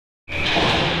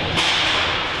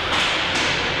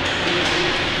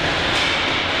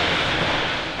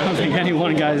don't think any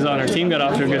one guy's on our team got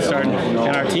off to a good start, and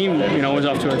our team, was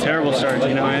off to a terrible start.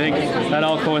 I think that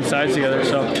all coincides together.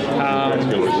 So,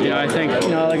 I think,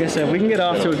 like I said, if we can get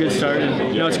off to a good start,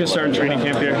 and it's going to start in training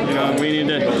camp here.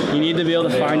 You need to be able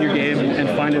to find your game and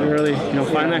find it early.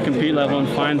 Find that compete level and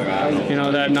find,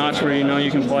 that notch where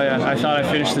you can play at. I thought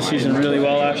I finished the season really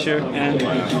well last year, and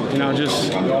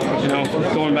just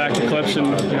going back to clips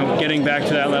and getting back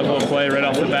to that level of play right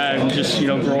off the bat, and just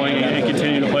growing and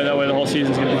continuing to play that way the whole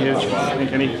season is going to be huge. I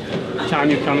think any time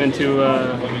you come into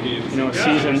a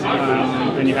season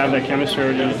and you have that chemistry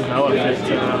already developed,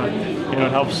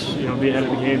 it helps be ahead of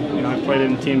the game. I've played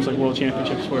in teams like World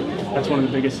Championships where that's one of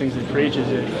the biggest things they preach is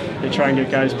they try and get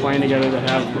guys playing together that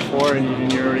have before,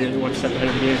 and you're already one step ahead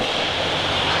of the game.